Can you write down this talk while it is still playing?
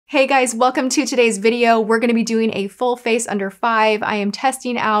Hey guys, welcome to today's video. We're gonna be doing a full face under 5. I am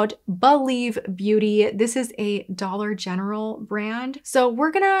testing out Believe Beauty. This is a Dollar General brand. So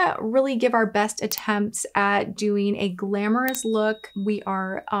we're gonna really give our best attempts at doing a glamorous look. We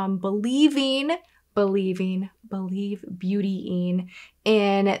are believe beautying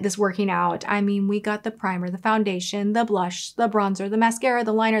in this working out. I mean, we got the primer, the foundation, the blush, the bronzer, the mascara,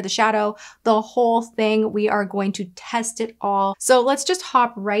 the liner, the shadow, the whole thing. We are going to test it all. So let's just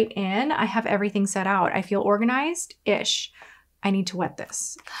hop right in. I have everything set out. I feel organized-ish. I need to wet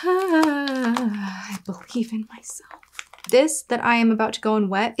this. I believe in myself. This that I am about to go and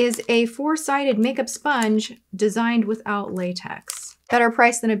wet is a 4-sided makeup sponge designed without latex. Better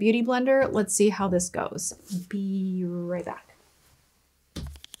price than a beauty blender. Let's see how this goes. Be right back.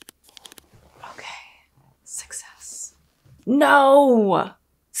 Okay, success. No,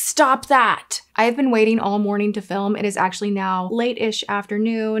 stop that. I've been waiting all morning to film. It is actually now late-ish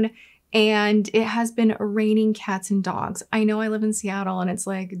afternoon and it has been raining cats and dogs. I know I live in Seattle and it's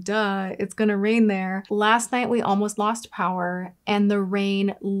like, duh, it's gonna rain there. Last night we almost lost power and the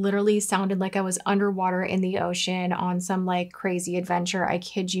rain literally sounded like I was underwater in the ocean on some like crazy adventure. I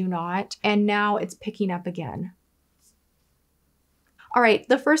kid you not. And now it's picking up again. All right,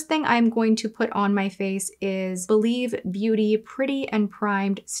 the first thing I'm going to put on my face is Believe Beauty Pretty and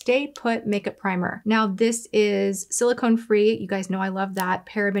Primed Stay Put Makeup Primer. Now this is silicone free. You guys know I love that.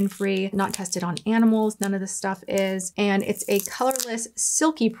 Paraben free, not tested on animals. None of this stuff is. And it's a colorless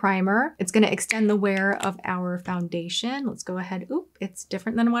silky primer. It's gonna extend the wear of our foundation. Let's go ahead. Oop, it's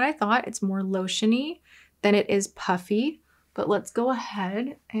different than what I thought. It's more lotiony than it is puffy. But let's go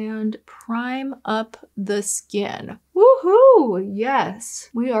ahead and prime up the skin. Woohoo! Yes,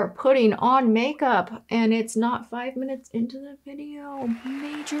 we are putting on makeup and it's not 5 minutes into the video.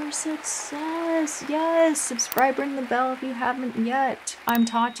 Major success. Yes, subscribe, ring the bell if you haven't yet. I'm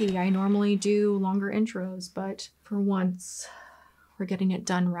Tati. I normally do longer intros, but for once, we're getting it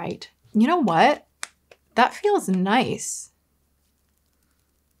done right. You know what? That feels nice.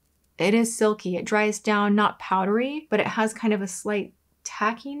 It is silky. It dries down, not powdery, but it has kind of a slight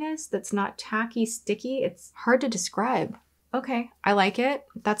tackiness that's not tacky, sticky. It's hard to describe. Okay, I like it.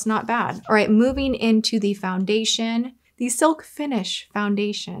 That's not bad. All right, moving into the foundation, the Silk Finish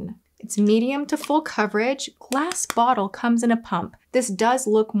foundation. It's medium to full coverage. Glass bottle comes in a pump. This does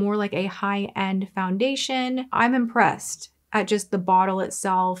look more like a high-end foundation. I'm impressed at just the bottle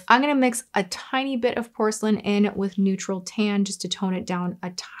itself. I'm gonna mix a tiny bit of porcelain in with neutral tan just to tone it down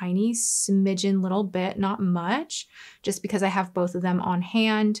a tiny smidgen little bit, not much, just because I have both of them on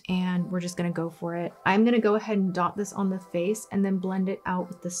hand and we're just gonna go for it. I'm gonna go ahead and dot this on the face and then blend it out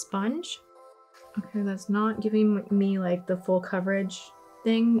with the sponge. Okay, that's not giving me like the full coverage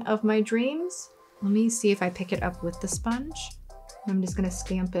thing of my dreams. Let me see if I pick it up with the sponge. I'm just gonna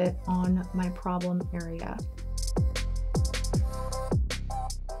stamp it on my problem area.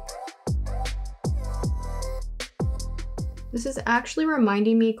 This is actually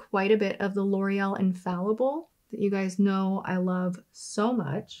reminding me quite a bit of the L'Oreal Infallible that you guys know I love so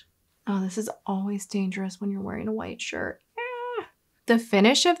much. Oh, this is always dangerous when you're wearing a white shirt. The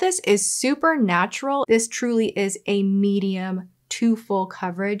finish of this is super natural. This truly is a medium to full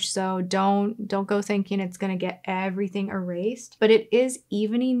coverage, so don't go thinking it's gonna get everything erased, but it is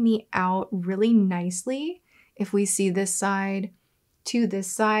evening me out really nicely if we see this side to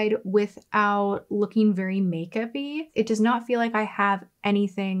this side without looking very makeup-y. It does not feel like I have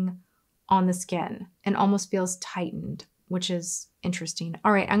anything on the skin and almost feels tightened, which is interesting.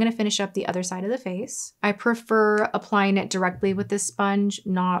 All right, I'm gonna finish up the other side of the face. I prefer applying it directly with this sponge,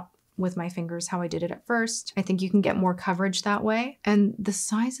 not with my fingers how I did it at first. I think you can get more coverage that way. And the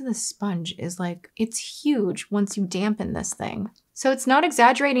size of the sponge is like, it's huge once you dampen this thing. So it's not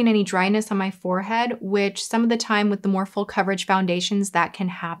exaggerating any dryness on my forehead, which some of the time with the more full coverage foundations that can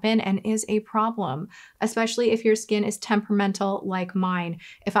happen and is a problem, especially if your skin is temperamental like mine.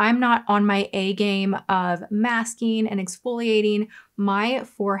 If I'm not on my A game of masking and exfoliating, my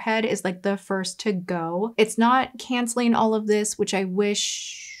forehead is like the first to go. It's not canceling all of this, which I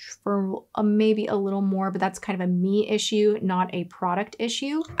wish for maybe a little more, but that's kind of a me issue, not a product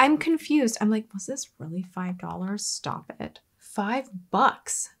issue. I'm confused. I'm like, was this really $5? Stop it. $5.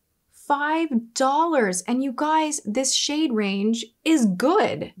 $5. And you guys, this shade range is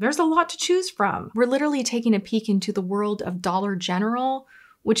good. There's a lot to choose from. We're literally taking a peek into the world of Dollar General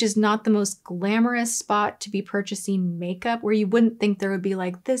which is not the most glamorous spot to be purchasing makeup, where you wouldn't think there would be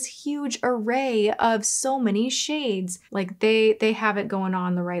like this huge array of so many shades. Like they have it going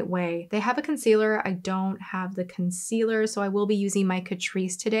on the right way. They have a concealer. I don't have the concealer, so I will be using my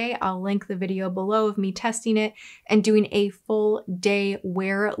Catrice today. I'll link the video below of me testing it and doing a full day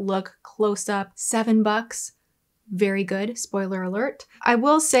wear look close up. $7. Very good, spoiler alert. I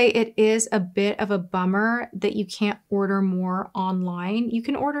will say it is a bit of a bummer that you can't order more online. You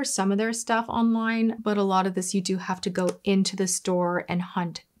can order some of their stuff online, but a lot of this you do have to go into the store and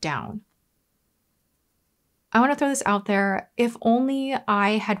hunt down. I want to throw this out there. If only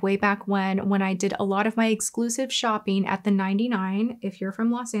I had way back when I did a lot of my exclusive shopping at the 99. If you're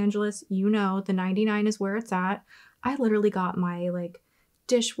from Los Angeles, you know the 99 is where it's at. I literally got my like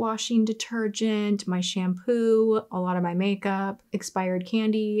dishwashing detergent, my shampoo, a lot of my makeup, expired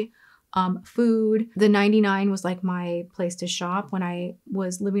candy, food. The 99 was like my place to shop when I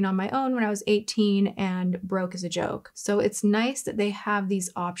was living on my own when I was 18 and broke as a joke. So it's nice that they have these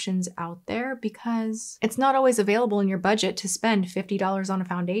options out there because it's not always available in your budget to spend $50 on a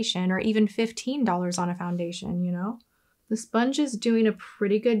foundation or even $15 on a foundation, you know? The sponge is doing a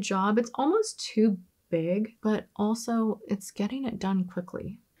pretty good job. It's almost too big, but also it's getting it done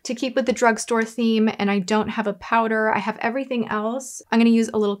quickly. To keep with the drugstore theme, and I don't have a powder, I have everything else. I'm gonna use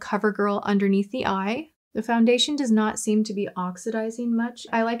a little CoverGirl underneath the eye. The foundation does not seem to be oxidizing much.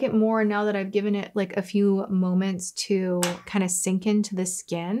 I like it more now that I've given it like a few moments to kind of sink into the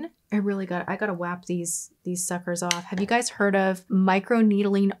skin. I gotta whap these suckers off. Have you guys heard of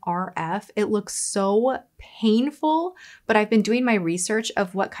microneedling RF? It looks so painful, but I've been doing my research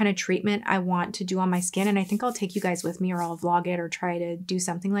of what kind of treatment I want to do on my skin, and I think I'll take you guys with me, or I'll vlog it or try to do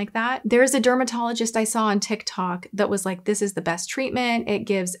something like that. There's a dermatologist I saw on TikTok that was like, this is the best treatment. It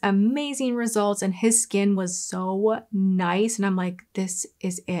gives amazing results, and his skin was so nice, and I'm like, this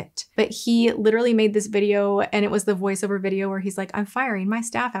is it. But he literally made this video, and it was the voiceover video where he's like, I'm firing my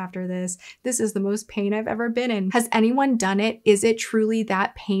staff after this. This is the most pain I've ever been in. Has anyone done it? Is it truly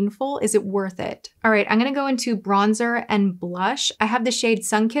that painful? Is it worth it? All right, I'm gonna go into bronzer and blush. I have the shade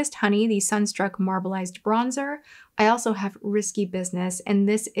Sunkissed Honey, the Sunstruck Marbleized bronzer. I also have Risky Business, and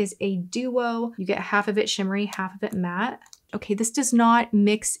this is a duo. You get half of it shimmery, half of it matte. Okay, this does not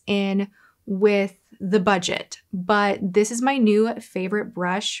mix in with the budget, but this is my new favorite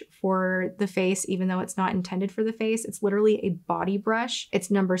brush for the face, even though it's not intended for the face. It's literally a body brush. It's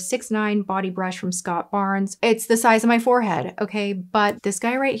number 69 body brush from Scott Barnes. It's the size of my forehead, okay? But this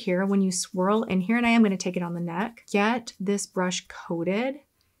guy right here, when you swirl in here, and I am gonna take it on the neck, get this brush coated,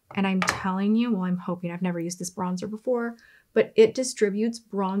 and I'm telling you, well, I'm hoping, I've never used this bronzer before, but it distributes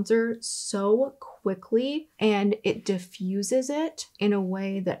bronzer so quickly and it diffuses it in a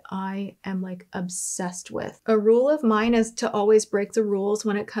way that I am like obsessed with. A rule of mine is to always break the rules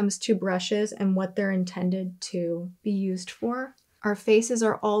when it comes to brushes and what they're intended to be used for. Our faces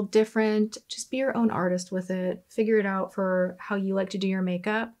are all different. Just be your own artist with it. Figure it out for how you like to do your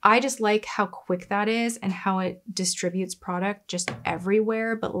makeup. I just like how quick that is and how it distributes product just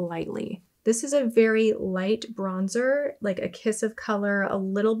everywhere, but lightly. This is a very light bronzer, like a kiss of color, a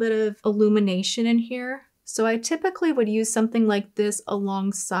little bit of illumination in here. So I typically would use something like this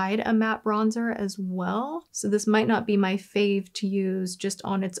alongside a matte bronzer as well. So this might not be my fave to use just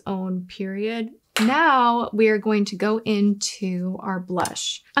on its own, period. Now we are going to go into our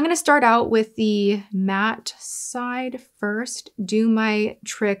blush. I'm going to start out with the matte side first, do my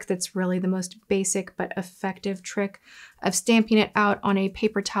trick that's really the most basic but effective trick of stamping it out on a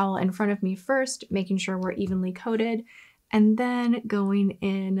paper towel in front of me first, making sure we're evenly coated, and then going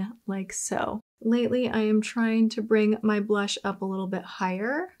in like so. Lately, I am trying to bring my blush up a little bit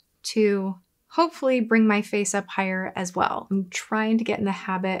higher to hopefully bring my face up higher as well. I'm trying to get in the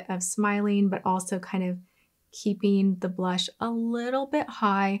habit of smiling, but also kind of keeping the blush a little bit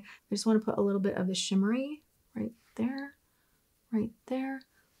high. I just want to put a little bit of the shimmery right there, right there.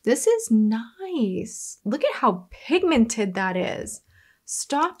 This is nice. Look at how pigmented that is.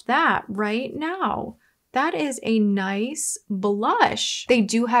 Stop that right now. That is a nice blush. They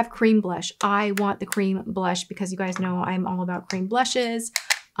do have cream blush. I want the cream blush because you guys know I'm all about cream blushes.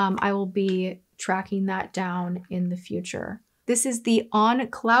 I will be tracking that down in the future. This is the On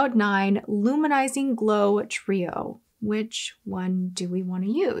Cloud 9 Luminizing Glow Trio. Which one do we want to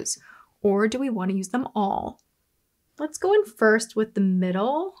use? Or do we want to use them all? Let's go in first with the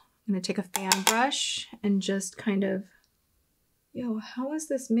middle. I'm going to take a fan brush and just kind of, yo, how is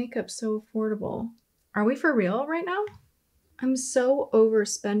this makeup so affordable? Are we for real right now? I'm so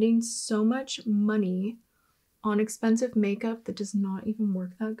overspending so much money on expensive makeup that does not even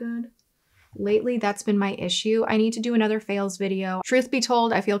work that good. Lately, that's been my issue. I need to do another fails video. Truth be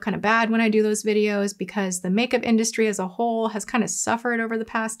told, I feel kind of bad when I do those videos because the makeup industry as a whole has kind of suffered over the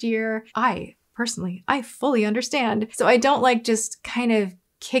past year. Personally, I fully understand. So I don't like just kind of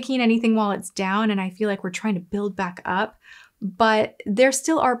kicking anything while it's down, and I feel like we're trying to build back up. But there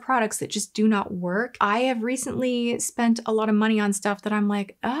still are products that just do not work. I have recently spent a lot of money on stuff that I'm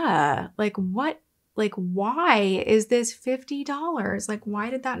like, like what? Like, why is this $50? Like, why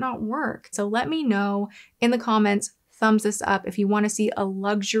did that not work? So let me know in the comments, thumbs this up if you want to see a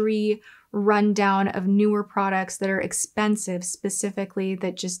luxury rundown of newer products that are expensive specifically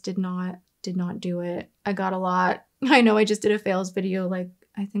that just did not do it. I got a lot. I know I just did a fails video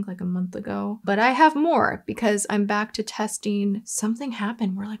I think like a month ago, but I have more because I'm back to testing. Something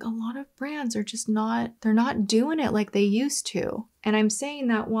happened where like a lot of brands are just they're not doing it like they used to. And I'm saying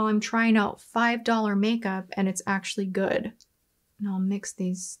that while I'm trying out $5 makeup and it's actually good. And I'll mix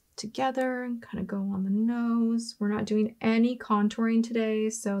these together and kind of go on the nose. We're not doing any contouring today,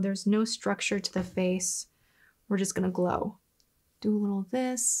 so there's no structure to the face. We're just gonna glow. Do a little of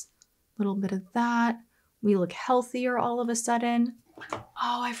this, a little bit of that. We look healthier all of a sudden.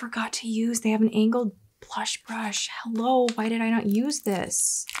 Oh, I forgot to use, they have an angled blush brush. Hello, why did I not use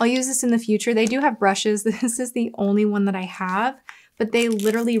this? I'll use this in the future. They do have brushes. This is the only one that I have, but they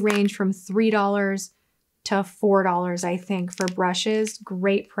literally range from $3 to $4, I think, for brushes.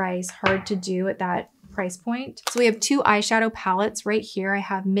 Great price, hard to do at that price point. So we have two eyeshadow palettes right here. I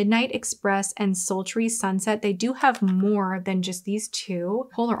have Midnight Express and Sultry Sunset. They do have more than just these two.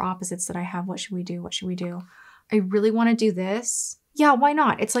 Polar opposites that I have. What should we do? What should we do? I really want to do this. Yeah, why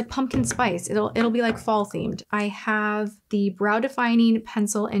not? It's like pumpkin spice. It'll be like fall themed. I have the brow defining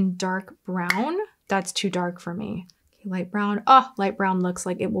pencil in dark brown. That's too dark for me. Okay, light brown. Oh, light brown looks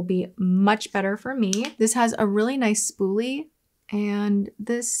like it will be much better for me. This has a really nice spoolie, and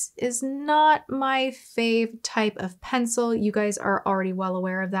this is not my fave type of pencil. You guys are already well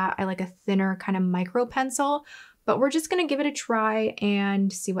aware of that. I like a thinner kind of micro pencil, but we're just gonna give it a try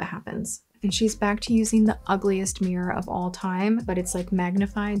and see what happens. And she's back to using the ugliest mirror of all time, but it's like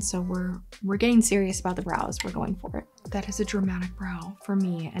magnified, so we're getting serious about the brows. We're going for it. That is a dramatic brow, for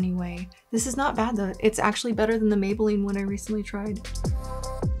me anyway. This is not bad though. It's actually better than the Maybelline one I recently tried.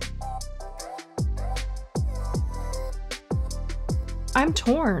 I'm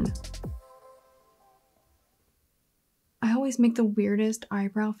torn. I always make the weirdest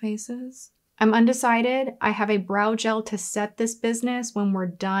eyebrow faces. I'm undecided. I have a brow gel to set this business when we're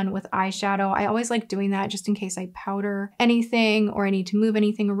done with eyeshadow. I always like doing that just in case I powder anything or I need to move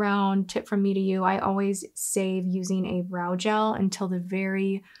anything around. Tip from me to you, I always save using a brow gel until the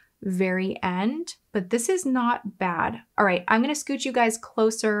very, very end. But this is not bad. All right, I'm gonna scoot you guys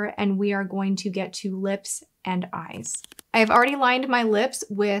closer and we are going to get to lips and eyes. I have already lined my lips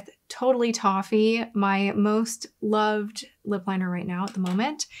with Totally Toffee, my most loved lip liner right now at the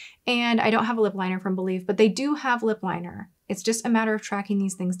moment. And I don't have a lip liner from Believe, but they do have lip liner. It's just a matter of tracking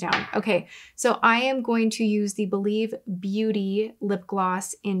these things down. Okay, so I am going to use the Believe Beauty lip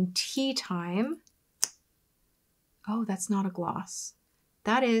gloss in Tea Time. Oh, that's not a gloss.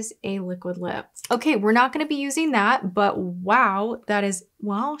 That is a liquid lip. Okay, we're not gonna be using that, but wow, that is,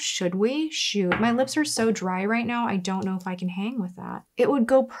 well, should we? Shoot, my lips are so dry right now, I don't know if I can hang with that. It would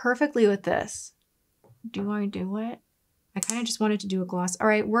go perfectly with this. Do I do it? I kind of just wanted to do a gloss. All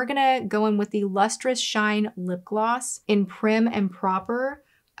right, we're gonna go in with the Lustrous Shine Lip Gloss in Prim and Proper.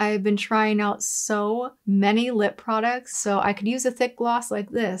 I've been trying out so many lip products, so I could use a thick gloss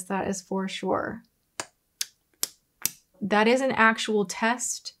like this, that is for sure. That is an actual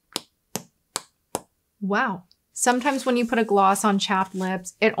test. Wow. Sometimes when you put a gloss on chapped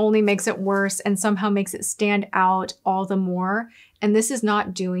lips, it only makes it worse and somehow makes it stand out all the more. And this is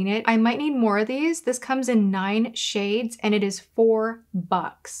not doing it. I might need more of these. This comes in 9 shades and it is $4.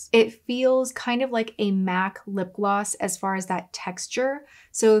 It feels kind of like a MAC lip gloss as far as that texture.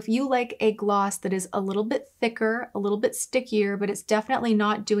 So if you like a gloss that is a little bit thicker, a little bit stickier, but it's definitely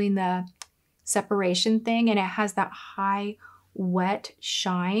not doing the separation thing and it has that high wet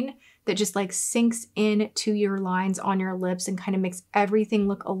shine that just like sinks into your lines on your lips and kind of makes everything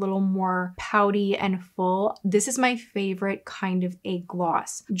look a little more pouty and full. This is my favorite kind of a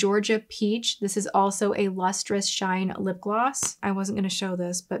gloss. Georgia Peach. This is also a Lustrous Shine lip gloss. I wasn't going to show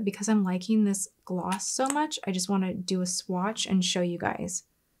this, but because I'm liking this gloss so much, I just want to do a swatch and show you guys.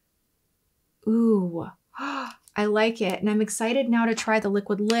 Ooh, I like it. And I'm excited now to try the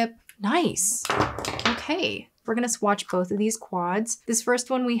liquid lip. Nice. Okay. We're going to swatch both of these quads. This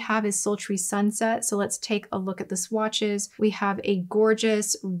first one we have is Sultry Sunset. So let's take a look at the swatches. We have a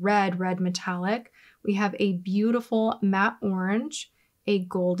gorgeous red metallic. We have a beautiful matte orange a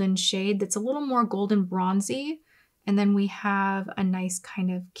golden shade that's a little more golden bronzy. And then we have a nice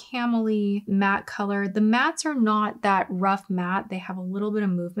kind of camely matte color. The mattes are not that rough matte. They have a little bit of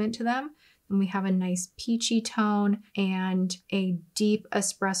movement to them. And we have a nice peachy tone and a deep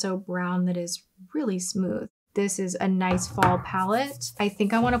espresso brown that is really smooth. This is a nice fall palette. I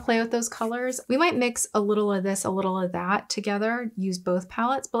think I want to play with those colors. We might mix a little of this, a little of that together, use both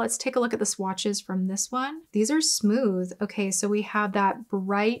palettes, but let's take a look at the swatches from this one. These are smooth. Okay, so we have that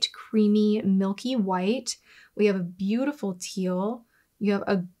bright, creamy, milky white. We have a beautiful teal. You have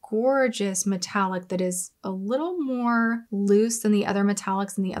a gorgeous metallic that is a little more loose than the other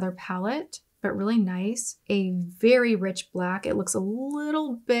metallics in the other palette, but really nice. A very rich black. It looks a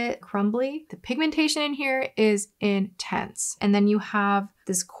little bit crumbly. The pigmentation in here is intense. And then you have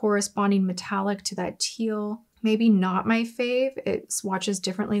this corresponding metallic to that teal. Maybe not my fave. It swatches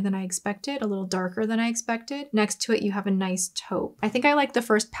differently than I expected, a little darker than I expected. Next to it, you have a nice taupe. I think I like the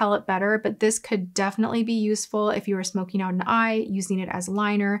first palette better, but this could definitely be useful if you were smoking out an eye, using it as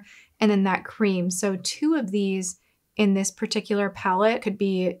liner, and then that cream. So 2 of these in this particular palette could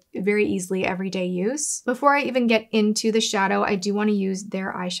be very easily everyday use. Before I even get into the shadow, I do want to use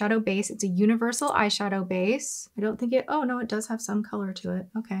their eyeshadow base. It's a universal eyeshadow base. I don't think it, oh no, it does have some color to it.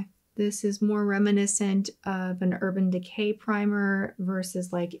 Okay. This is more reminiscent of an Urban Decay primer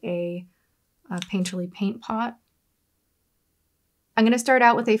versus like a Painterly paint pot. I'm going to start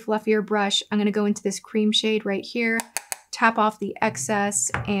out with a fluffier brush. I'm going to go into this cream shade right here, tap off the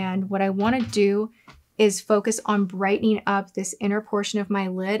excess, and what I want to do is focus on brightening up this inner portion of my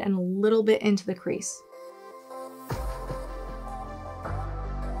lid and a little bit into the crease.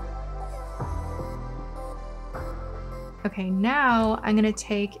 Okay, now I'm gonna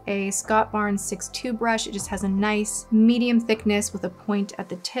take a Scott Barnes 6'2" brush. It just has a nice medium thickness with a point at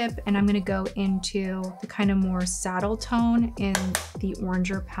the tip, and I'm gonna go into the kind of more saddle tone in the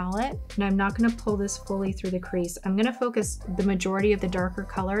oranger palette. And I'm not gonna pull this fully through the crease. I'm gonna focus the majority of the darker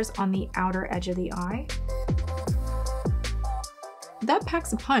colors on the outer edge of the eye. That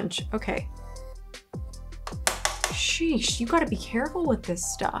packs a punch, okay. Sheesh, you gotta be careful with this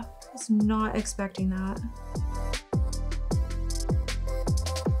stuff. I was not expecting that.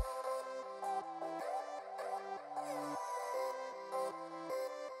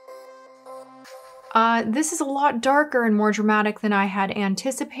 This is a lot darker and more dramatic than I had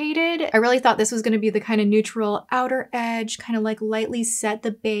anticipated. I really thought this was going to be the kind of neutral outer edge, kind of like lightly set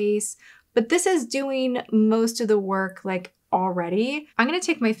the base, but this is doing most of the work like already. I'm going to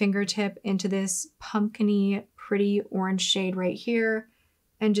take my fingertip into this pumpkin-y, pretty orange shade right here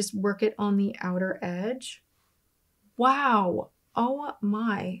and just work it on the outer edge. Wow. Oh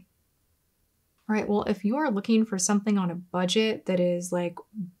my. All right, well, if you are looking for something on a budget that is like,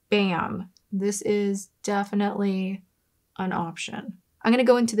 bam, this is definitely an option. I'm gonna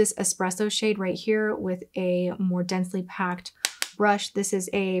go into this espresso shade right here with a more densely packed brush. This is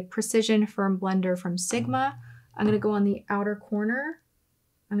a Precision Firm Blender from Sigma. I'm gonna go on the outer corner.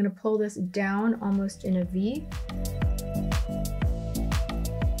 I'm gonna pull this down almost in a V.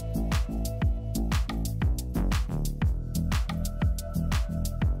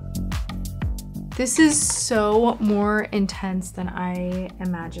 This is so more intense than I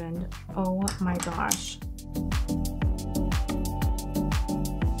imagined. Oh my gosh.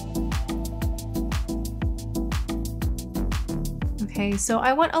 Okay, so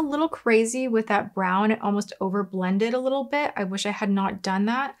I went a little crazy with that brown. It almost over blended a little bit. I wish I had not done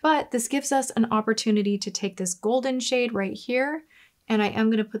that, but this gives us an opportunity to take this golden shade right here, and I am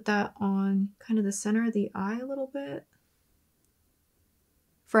gonna put that on kind of the center of the eye a little bit.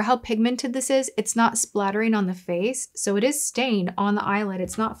 For how pigmented this is, it's not splattering on the face, so it is staying on the eyelid.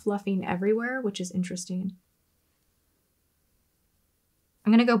 It's not fluffing everywhere, which is interesting.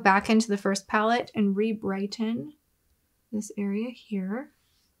 I'm gonna go back into the first palette and re-brighten this area here.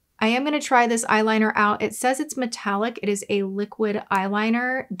 I am gonna try this eyeliner out. It says it's metallic. It is a liquid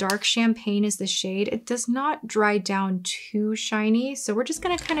eyeliner. Dark Champagne is the shade. It does not dry down too shiny, so we're just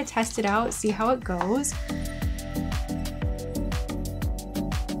gonna kind of test it out, see how it goes.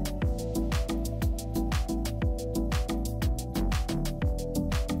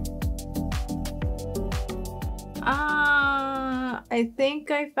 I think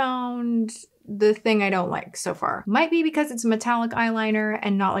I found the thing I don't like so far. Might be because it's a metallic eyeliner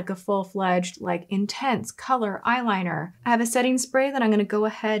and not like a full-fledged, like intense color eyeliner. I have a setting spray that I'm gonna go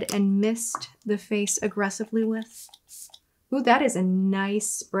ahead and mist the face aggressively with. Ooh, that is a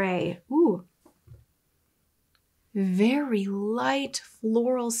nice spray. Ooh. Very light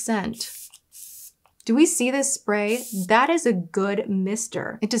floral scent. Do we see this spray? That is a good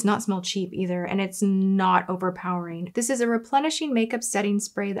mister. It does not smell cheap either, and it's not overpowering. This is a replenishing makeup setting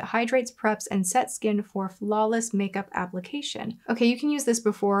spray that hydrates, preps, and sets skin for flawless makeup application. Okay, you can use this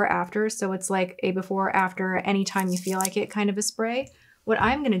before or after, so it's like a before or after anytime you feel like it kind of a spray. What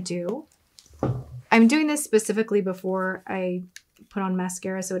I'm gonna do, I'm doing this specifically before I put on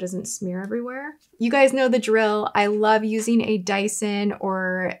mascara so it doesn't smear everywhere. You guys know the drill. I love using a Dyson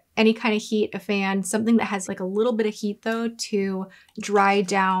or any kind of heat, a fan, something that has like a little bit of heat though to dry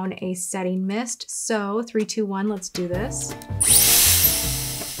down a setting mist. So 3, 2, 1, let's do this.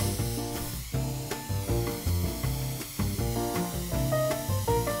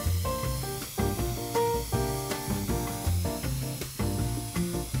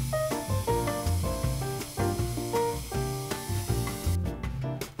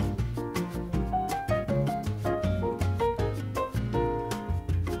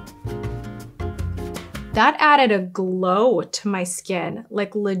 That added a glow to my skin,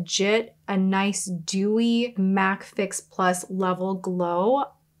 like legit a nice dewy MAC Fix Plus level glow.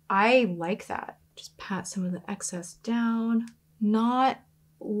 I like that. Just pat some of the excess down. Not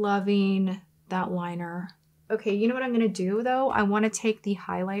loving that liner. Okay, you know what I'm gonna do though? I wanna take the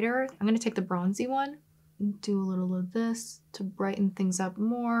highlighter. I'm gonna take the bronzy one and do a little of this to brighten things up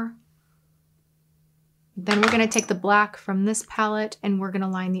more. Then we're gonna take the black from this palette and we're gonna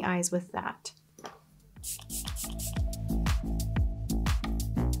line the eyes with that.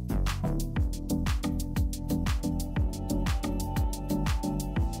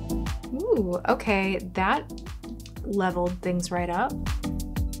 Ooh, okay, that leveled things right up.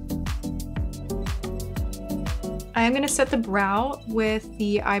 I am gonna set the brow with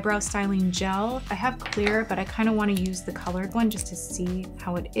the eyebrow styling gel. I have clear, but I kind of want to use the colored one just to see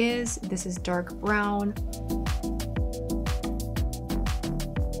how it is. This is dark brown.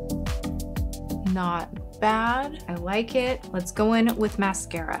 Not bad. I like it. Let's go in with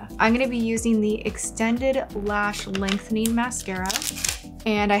mascara. I'm gonna be using the Extended Lash Lengthening Mascara.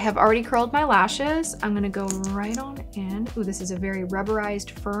 And I have already curled my lashes. I'm gonna go right on in. Ooh, this is a very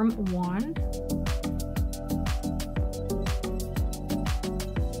rubberized, firm wand.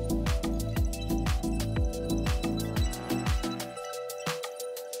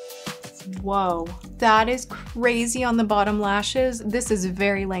 Whoa, that is crazy on the bottom lashes. This is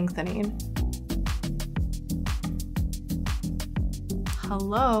very lengthening.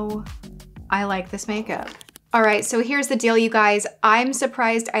 Hello, I like this makeup. All right, so here's the deal, you guys. I'm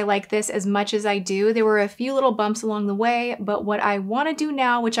surprised I like this as much as I do. There were a few little bumps along the way, but what I wanna do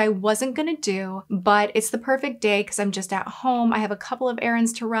now, which I wasn't gonna do, but it's the perfect day because I'm just at home. I have a couple of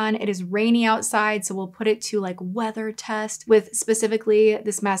errands to run. It is rainy outside, so we'll put it to like weather test with specifically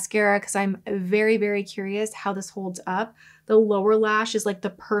this mascara because I'm very, very curious how this holds up. The lower lash is like the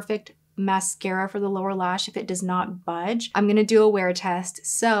perfect mascara for the lower lash if it does not budge. I'm gonna do a wear test,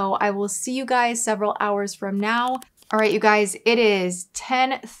 so I will see you guys several hours from now. All right, you guys, it is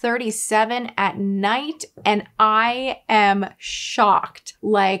 10:37 at night and I am shocked.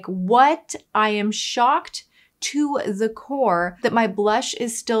 Like what? I am shocked to the core that my blush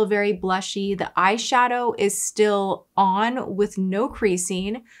is still very blushy. The eyeshadow is still on with no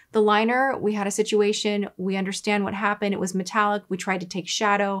creasing. The liner, we had a situation, we understand what happened. It was metallic. We tried to take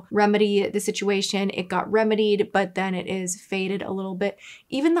shadow, remedy the situation. It got remedied, but then it is faded a little bit.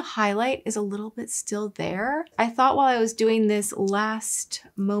 Even the highlight is a little bit still there. I thought while I was doing this last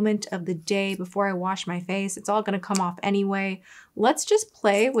moment of the day before I wash my face, it's all gonna come off anyway. Let's just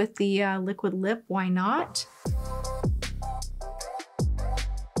play with the liquid lip, why not?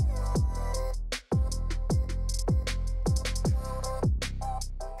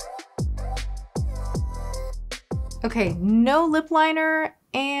 Okay, no lip liner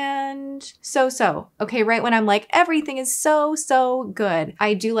and so-so. Okay, right when I'm like, everything is so good.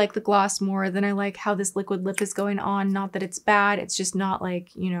 I do like the gloss more than I like how this liquid lip is going on. Not that it's bad, it's just not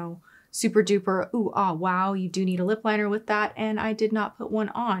like, you know, super duper, ooh, ah, wow, you do need a lip liner with that, and I did not put one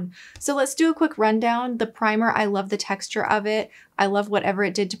on. So let's do a quick rundown. The primer, I love the texture of it. I love whatever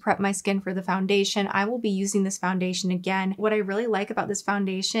it did to prep my skin for the foundation. I will be using this foundation again. What I really like about this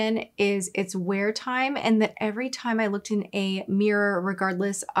foundation is its wear time, and that every time I looked in a mirror,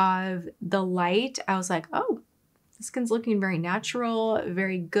 regardless of the light, I was like, oh, the skin's looking very natural,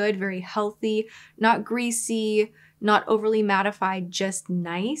 very good, very healthy, not greasy, not overly mattified, just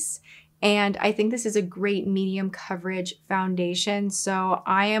nice. And I think this is a great medium coverage foundation. So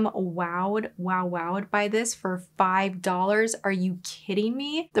I am wowed by this for $5. Are you kidding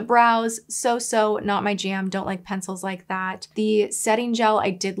me? The brows, so not my jam. Don't like pencils like that. The setting gel I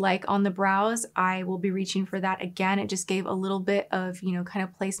did like on the brows. I will be reaching for that again. It just gave a little bit of, you know, kind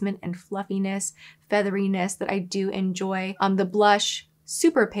of placement and fluffiness, featheriness that I do enjoy. The blush,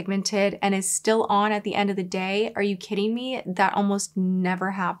 super pigmented and is still on at the end of the day. Are you kidding me? That almost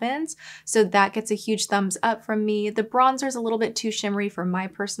never happens. So that gets a huge thumbs up from me. The bronzer is a little bit too shimmery for my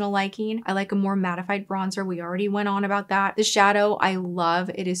personal liking. I like a more mattified bronzer. We already went on about that. The shadow I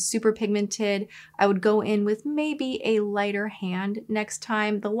love. It is super pigmented. I would go in with maybe a lighter hand next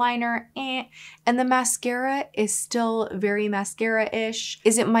time. The liner, and the mascara is still very mascara-ish.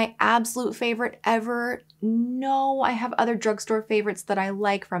 Is it my absolute favorite ever? No, I have other drugstore favorites that I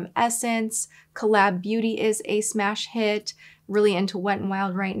like from Essence. Collab Beauty is a smash hit. Really into Wet n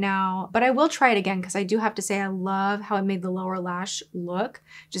Wild right now, but I will try it again because I do have to say I love how it made the lower lash look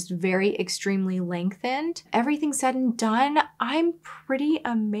just very extremely lengthened. Everything said and done, I'm pretty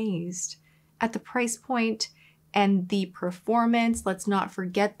amazed at the price point and the performance. Let's not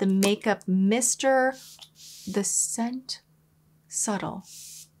forget the makeup mister, the scent, subtle,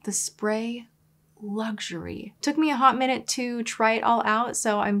 the spray, luxury. Took me a hot minute to try it all out,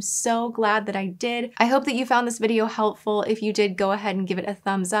 so I'm so glad that I did. I hope that you found this video helpful. If you did, go ahead and give it a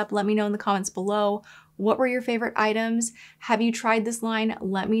thumbs up. Let me know in the comments below. What were your favorite items? Have you tried this line?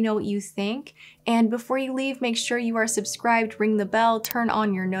 Let me know what you think. And before you leave, make sure you are subscribed, ring the bell, turn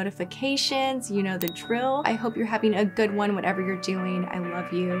on your notifications. You know the drill. I hope you're having a good one, whatever you're doing. I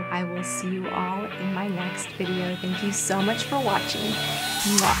love you. I will see you all in my next video. Thank you so much for watching.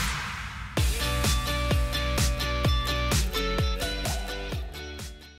 Mwah.